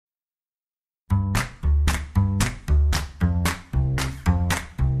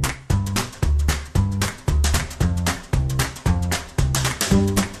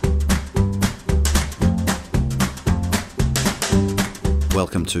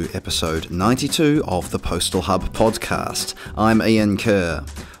welcome to episode 92 of the Postal Hub podcast. I'm Ian Kerr.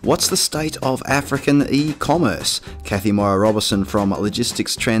 What's the state of African e-commerce? Cathy Morrow Roberson from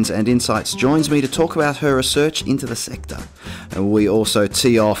Logistics Trends and Insights joins me to talk about her research into the sector. And we also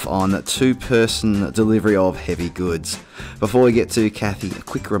tee off on two-person delivery of heavy goods. Before we get to Cathy, a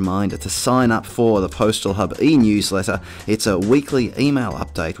quick reminder to sign up for the Postal Hub e-newsletter. It's a weekly email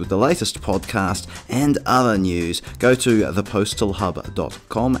update with the latest podcast and other news. Go to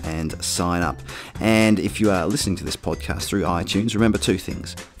thepostalhub.com and sign up. And if you are listening to this podcast through iTunes, remember two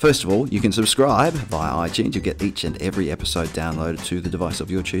things. First of all, you can subscribe via iTunes. You'll get each and every episode downloaded to the device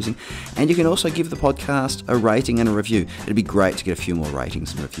of your choosing. And you can also give the podcast a rating and a review. It'd be great to get a few more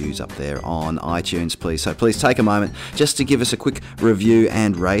ratings and reviews up there on iTunes, please. So please take a moment just to give us a quick review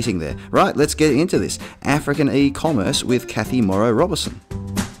and rating there. Right, let's get into this. African e-commerce with Cathy Morrow Roberson.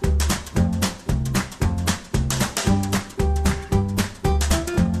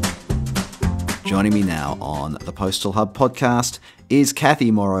 Joining me now on the Postal Hub podcast is Cathy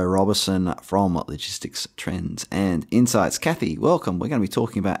Morrow Roberson from Logistics Trends and Insights. Cathy, welcome. We're going to be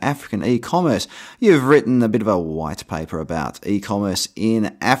talking about African e-commerce. You've written a bit of a white paper about e-commerce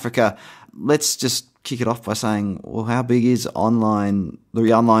in Africa. Let's just kick it off by saying, well, how big is the online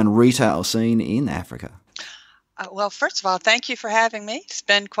retail scene in Africa? Well, first of all, thank you for having me. It's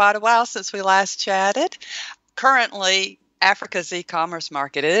been quite a while since we last chatted. Currently, Africa's e-commerce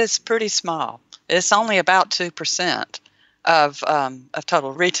market is pretty small. It's only about 2% of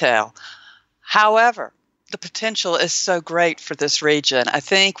total retail. However, the potential is so great for this region. I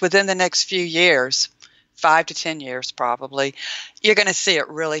think within the next few years, 5 to 10 years probably, you're going to see it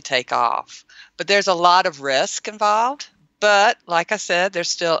really take off. But there's a lot of risk involved. But like I said, there's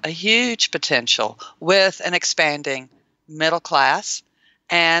still a huge potential with an expanding middle class,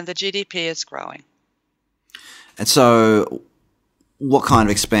 and the GDP is growing. And so what kind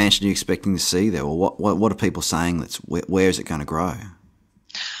of expansion are you expecting to see there? Or what are people saying where is it going to grow?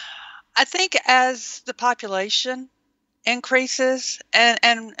 I think as the population increases,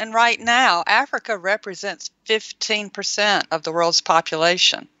 and right now, Africa represents 15% of the world's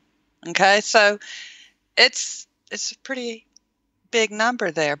population. Okay, so it's a pretty big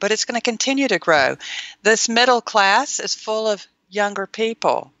number there, but it's going to continue to grow. This middle class is full of younger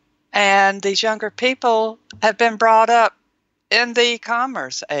people, and these younger people have been brought up in the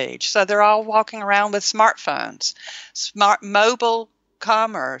e-commerce age. So they're all walking around with smartphones. Mobile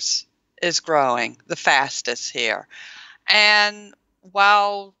commerce is growing the fastest here. And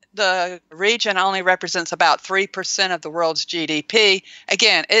while the region only represents about 3% of the world's GDP,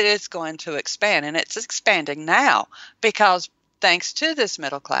 again, it is going to expand, and it's expanding now because thanks to this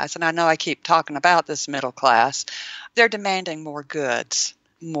middle class, and I know I keep talking about this middle class, they're demanding more goods,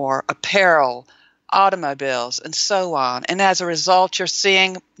 more apparel, automobiles, and so on. And as a result, you're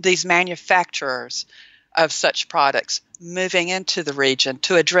seeing these manufacturers of such products moving into the region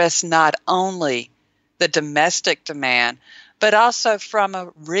to address not only the domestic demand, but also from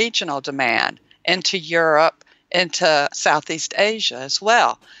a regional demand into Europe, into Southeast Asia as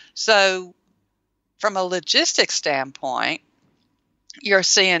well. So from a logistics standpoint, you're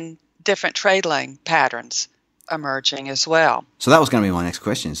seeing different trade lane patterns emerging as well. So that was going to be my next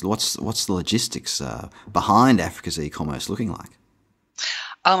question. Is what's the logistics behind Africa's e-commerce looking like?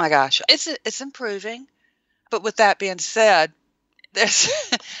 Oh my gosh, it's improving. But with that being said, there's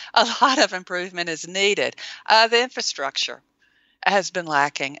a lot of improvement is needed. The infrastructure has been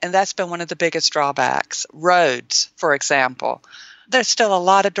lacking, and that's been one of the biggest drawbacks. Roads, for example. There's still a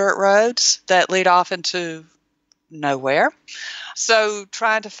lot of dirt roads that lead off into nowhere. So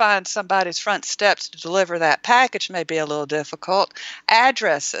trying to find somebody's front steps to deliver that package may be a little difficult.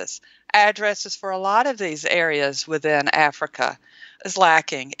 Addresses for a lot of these areas within Africa is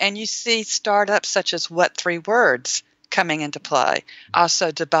lacking. And you see startups such as What 3 Words coming into play.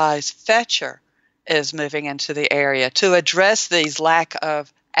 Also, Dubai's Fetcher is moving into the area to address these lack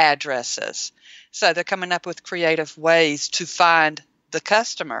of addresses. So they're coming up with creative ways to find the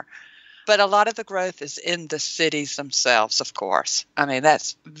customer. But a lot of the growth is in the cities themselves, of course. I mean,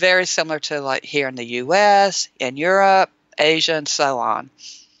 that's very similar to like here in the U.S., in Europe, Asia, and so on.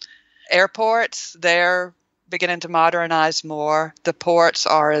 Airports, they're beginning to modernize more. The ports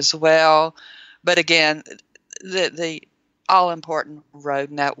are as well. But again, the all-important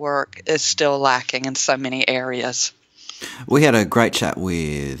road network is still lacking in so many areas. We had a great chat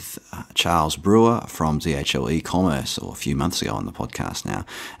with Charles Brewer from DHL e-commerce a few months ago on the podcast now.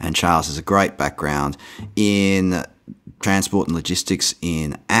 And Charles has a great background in transport and logistics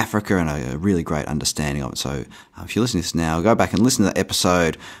in Africa and a really great understanding of it. So if you're listening to this now, go back and listen to that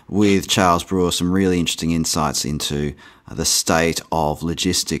episode with Charles Brewer, some really interesting insights into the state of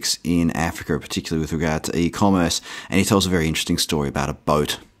logistics in Africa, particularly with regard to e-commerce. And he tells a very interesting story about a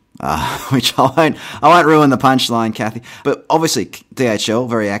boat, which I won't ruin the punchline, Cathy. But obviously DHL,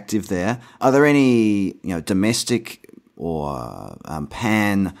 very active there. Are there any domestic or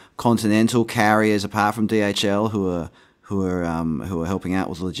pan-continental carriers apart from DHL who are helping out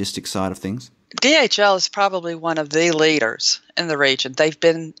with the logistics side of things? DHL is probably one of the leaders in the region. They've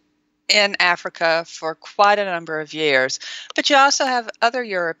been in Africa for quite a number of years, but you also have other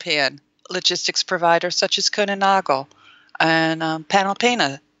European logistics providers such as Kuehne+Nagel, and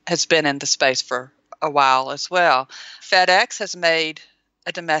Panalpina has been in the space for a while as well. FedEx has made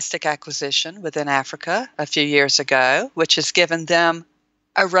a domestic acquisition within Africa a few years ago, which has given them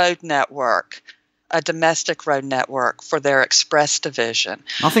a road network, a domestic road network for their express division.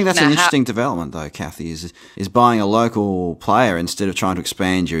 I think that's an interesting development, though, Cathy, is buying a local player instead of trying to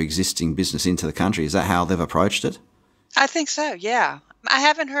expand your existing business into the country. Is that how they've approached it? I think so, yeah. I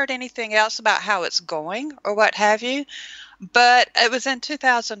haven't heard anything else about how it's going or what have you, but it was in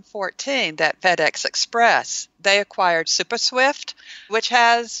 2014 that FedEx Express, they acquired SuperSwift, which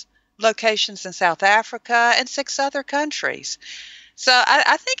has locations in South Africa and 6 other countries. So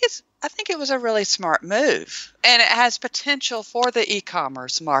I think it was a really smart move, and it has potential for the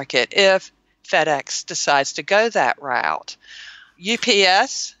e-commerce market if FedEx decides to go that route.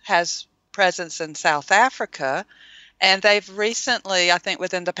 UPS has presence in South Africa, and they've recently, I think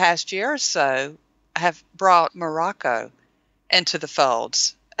within the past year or so, have brought Morocco into the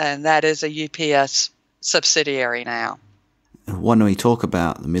folds, and that is a UPS subsidiary now. When we talk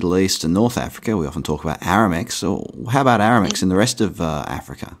about the Middle East and North Africa, we often talk about Aramex. So how about Aramex in the rest of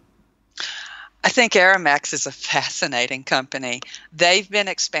Africa? I think Aramex is a fascinating company. They've been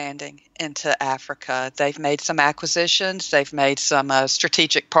expanding into Africa. They've made some acquisitions. They've made some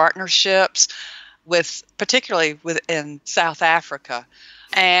strategic partnerships, particularly within South Africa.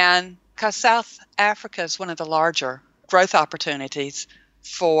 And because South Africa is one of the larger growth opportunities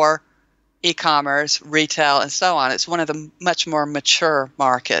for e-commerce, retail, and so on. It's one of the much more mature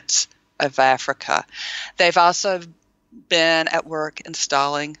markets of Africa. They've also been at work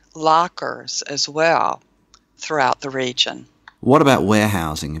installing lockers as well throughout the region. What about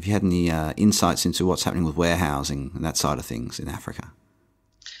warehousing? Have you had any insights into what's happening with warehousing and that side of things in Africa?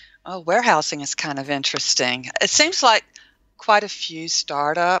 Oh, warehousing is kind of interesting. It seems like quite a few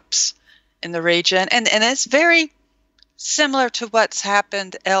startups in the region, and it's very similar to what's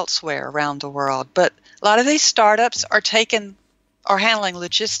happened elsewhere around the world. But a lot of these startups are handling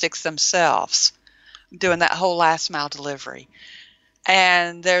logistics themselves, doing that whole last mile delivery.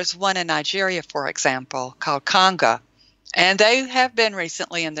 And there's one in Nigeria, for example, called Conga. And they have been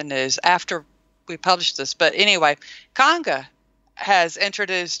recently in the news after we published this. But anyway, Conga has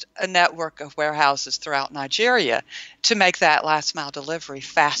introduced a network of warehouses throughout Nigeria to make that last mile delivery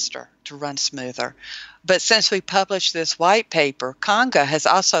faster, to run smoother. But since we published this white paper, Conga has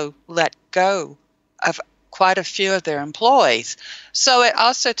also let go of quite a few of their employees. So it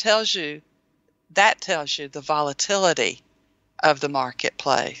also tells you the volatility of the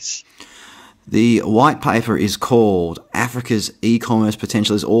marketplace. The white paper is called Africa's E-commerce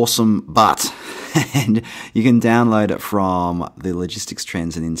Potential is Awesome, but and you can download it from the Logistics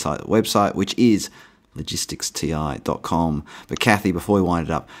Trends and Insight website, which is logisticsti.com. But Cathy, before we wind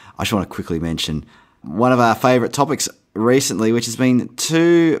it up, I just want to quickly mention one of our favourite topics recently, which has been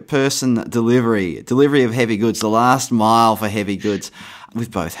 2-person delivery of heavy goods, the last mile for heavy goods.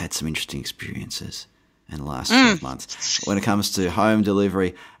 We've both had some interesting experiences in the last 12 months when it comes to home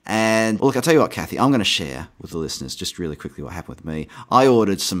delivery. And look, I'll tell you what, Cathy, I'm going to share with the listeners just really quickly what happened with me. I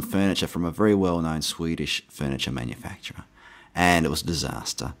ordered some furniture from a very well-known Swedish furniture manufacturer, and it was a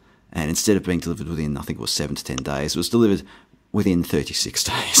disaster. And instead of being delivered within, I think it was 7 to 10 days, it was delivered within 36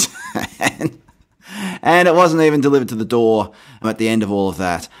 days. And it wasn't even delivered to the door. At the end of all of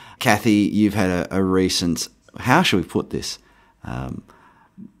that, Cathy, you've had a recent, how should we put this,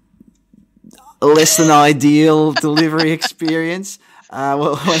 less than ideal delivery experience.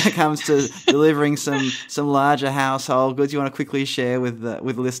 Well, when it comes to delivering some larger household goods, you want to quickly share with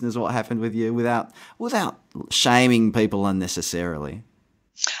listeners what happened with you without shaming people unnecessarily.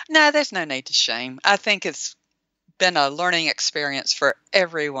 No, there's no need to shame. I think it's been a learning experience for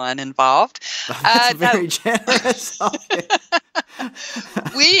everyone involved. That's very generous.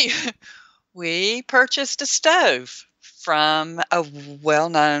 We purchased a stove from a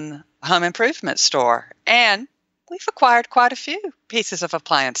well-known home improvement store, and we've acquired quite a few pieces of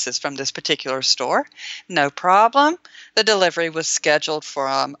appliances from this particular store. No problem. The delivery was scheduled for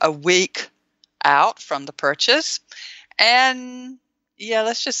a week out from the purchase. And yeah,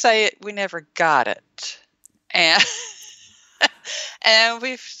 let's just say we never got it. And and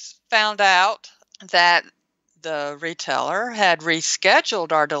we found out that the retailer had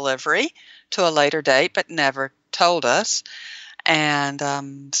rescheduled our delivery to a later date, but never told us.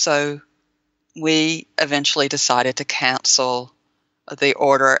 And so we eventually decided to cancel the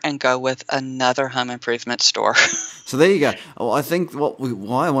order and go with another home improvement store. So there you go. Well, I think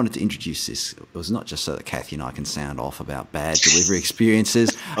why I wanted to introduce this was not just so that Cathy and I can sound off about bad delivery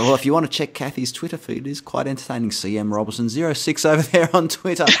experiences. Well, if you want to check Cathy's Twitter feed, it is quite entertaining. CM Robertson06 over there on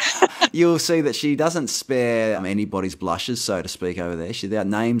Twitter. You'll see that she doesn't spare anybody's blushes, so to speak, over there. Their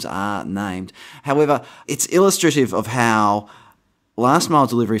names are named. However, it's illustrative of how last mile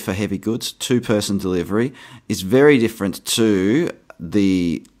delivery for heavy goods, two-person delivery, is very different to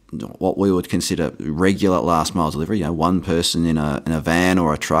what we would consider regular last mile delivery. One person in a van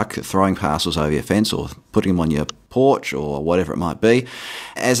or a truck throwing parcels over your fence or putting them on your porch or whatever it might be,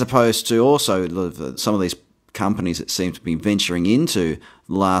 as opposed to also some of these companies that seem to be venturing into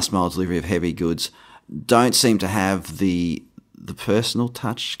last mile delivery of heavy goods don't seem to have the personal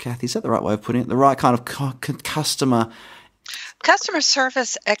touch. Cathy, is that the right way of putting it? The right kind of customer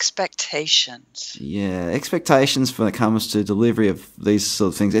service expectations. Yeah, expectations when it comes to delivery of these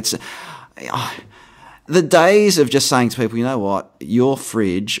sort of things. It's the days of just saying to people, you know what, your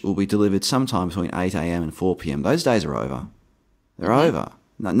fridge will be delivered sometime between 8 a.m. and 4 p.m. Those days are over. They're over.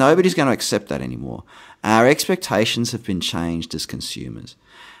 No, nobody's going to accept that anymore. Our expectations have been changed as consumers.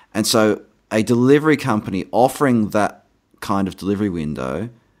 And so a delivery company offering that kind of delivery window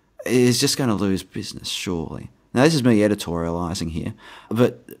is just going to lose business, surely. Now, this is me editorialising here,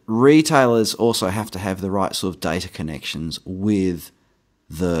 but retailers also have to have the right sort of data connections with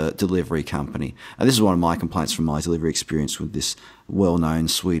the delivery company. And this is one of my complaints from my delivery experience with this well-known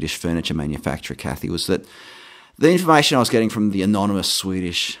Swedish furniture manufacturer, Cathy, was that the information I was getting from the anonymous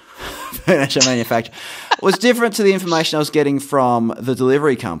Swedish furniture manufacturer was different to the information I was getting from the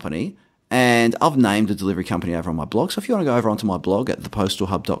delivery company. And I've named the delivery company over on my blog. So if you want to go over onto my blog at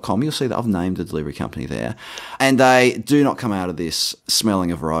thepostalhub.com, you'll see that I've named the delivery company there. And they do not come out of this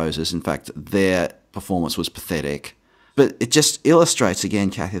smelling of roses. In fact, their performance was pathetic. But it just illustrates again,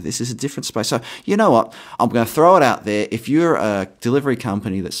 Cathy, this is a different space. So you know what? I'm going to throw it out there. If you're a delivery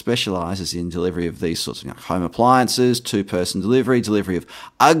company that specialises in delivery of these sorts of home appliances, two-person delivery of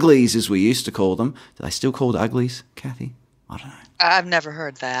uglies as we used to call them. Do they still called uglies, Cathy? I don't know. I've never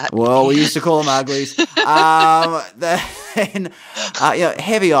heard that. Well, we used to call them uglies. Heavy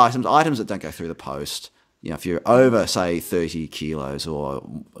items that don't go through the post. If you're over, say, 30 kilos or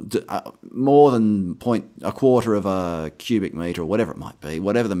more than a quarter of a cubic metre or whatever it might be,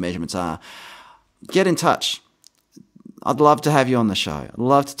 whatever the measurements are, get in touch. I'd love to have you on the show. I'd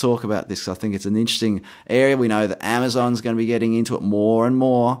love to talk about this because I think it's an interesting area. We know that Amazon's going to be getting into it more and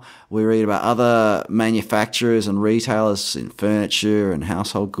more. We read about other manufacturers and retailers in furniture and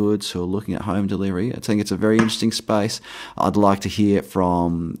household goods who are looking at home delivery. I think it's a very interesting space. I'd like to hear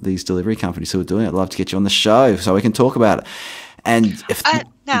from these delivery companies who are doing it. I'd love to get you on the show so we can talk about it. And if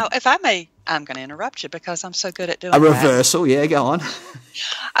I may, I'm going to interrupt you because I'm so good at doing a reversal. Yeah, go on.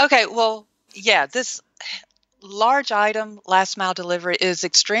 Okay, well, yeah, this large item last mile delivery is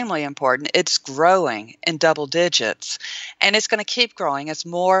extremely important. It's growing in double digits, and it's going to keep growing as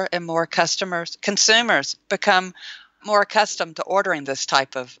more and more consumers become more accustomed to ordering this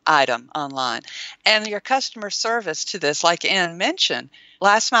type of item online. And your customer service to this, like Ann mentioned,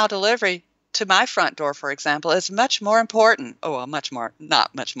 last mile delivery to my front door, for example, is much more important. Oh, well,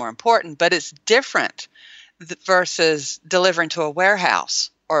 not much more important, but it's different versus delivering to a warehouse.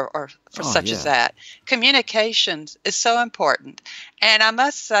 Or as that. Communications is so important. And I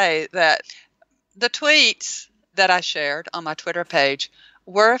must say that the tweets that I shared on my Twitter page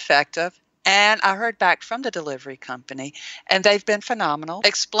were effective. And I heard back from the delivery company, and they've been phenomenal,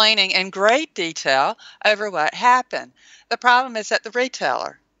 explaining in great detail over what happened. The problem is that the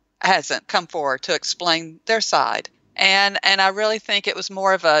retailer hasn't come forward to explain their side. And I really think it was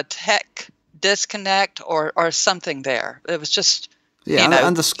more of a tech disconnect or something there. It was just... Yeah,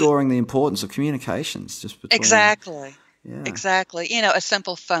 underscoring the importance of communications. Exactly. A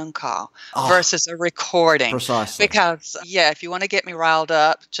simple phone call versus a recording. Precisely. Because, if you want to get me riled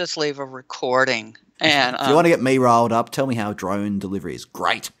up, just leave a recording. And if you want to get me riled up, tell me how drone delivery is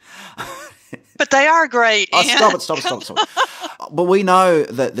great. But they are great. Stop it. But we know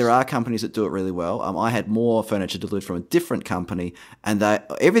that there are companies that do it really well. I had more furniture delivered from a different company, and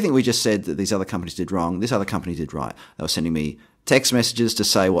everything we just said that these other companies did wrong, this other company did right. They were sending me text messages to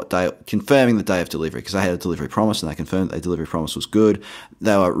say what day, confirming the day of delivery, because they had a delivery promise and they confirmed that their delivery promise was good.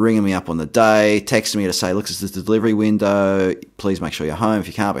 They were ringing me up on the day, texting me to say, look, this is the delivery window. Please make sure you're home. If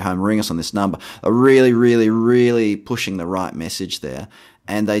you can't be home, ring us on this number. They're really, really, really pushing the right message there.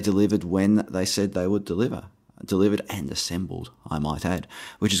 And they delivered when they said they would deliver. Delivered and assembled, I might add,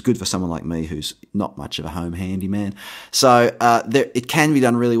 which is good for someone like me who's not much of a home handyman. So it can be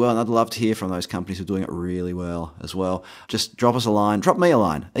done really well, and I'd love to hear from those companies who are doing it really well as well. Just drop us a line, drop me a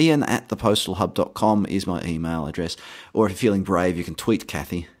line. Ian@thepostalhub.com is my email address. Or if you're feeling brave, you can tweet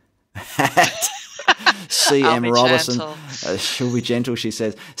Cathy at CM Roberson. She'll be gentle, she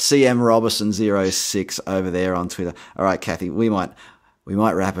says. CM Roberson06 over there on Twitter. All right, Cathy, we might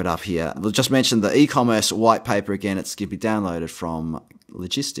wrap it up here. We'll just mention the e-commerce white paper again. It's going to be downloaded from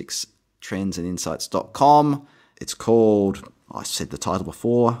logisticstrendsandinsights.com. It's called, I said the title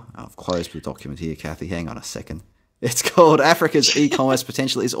before. I've closed the document here, Cathy. Hang on a second. It's called Africa's E-Commerce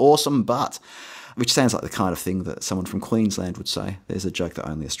Potential is Awesome, but, which sounds like the kind of thing that someone from Queensland would say. There's a joke that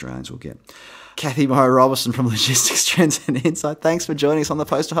only Australians will get. Cathy Morrow Roberson from Logistics Trends and Insight. Thanks for joining us on the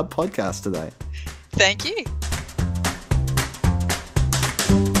Postal Hub podcast today. Thank you.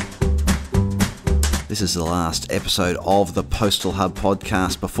 This is the last episode of the Postal Hub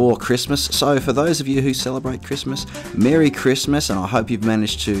podcast before Christmas. So for those of you who celebrate Christmas, Merry Christmas, and I hope you've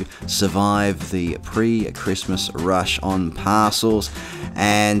managed to survive the pre-Christmas rush on parcels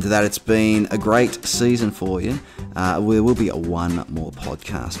and that it's been a great season for you. There will be one more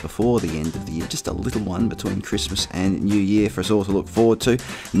podcast before the end of the year, just a little one between Christmas and New Year for us all to look forward to.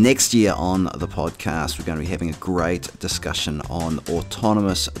 Next year on the podcast, we're going to be having a great discussion on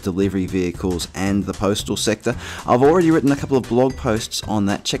autonomous delivery vehicles and the postal sector. I've already written a couple of blog posts on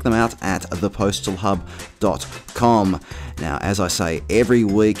that. Check them out at thepostalhub.com. Now, as I say every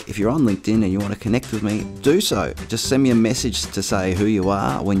week, if you're on LinkedIn and you want to connect with me, do so. Just send me a message to say who you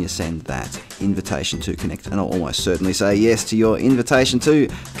are when you send that invitation to connect, and I'll almost certainly say yes to your invitation to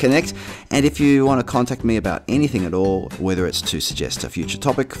connect. And if you want to contact me about anything at all, whether it's to suggest a future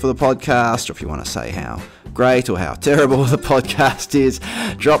topic for the podcast, or if you want to say how great or how terrible the podcast is,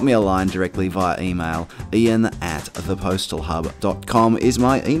 drop me a line directly via email. Ian@thepostalhub.com is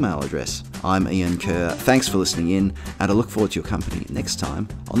my email address. I'm Ian Kerr. Thanks for listening in, and I look forward to your company next time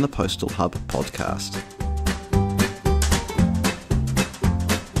on the Postal Hub podcast.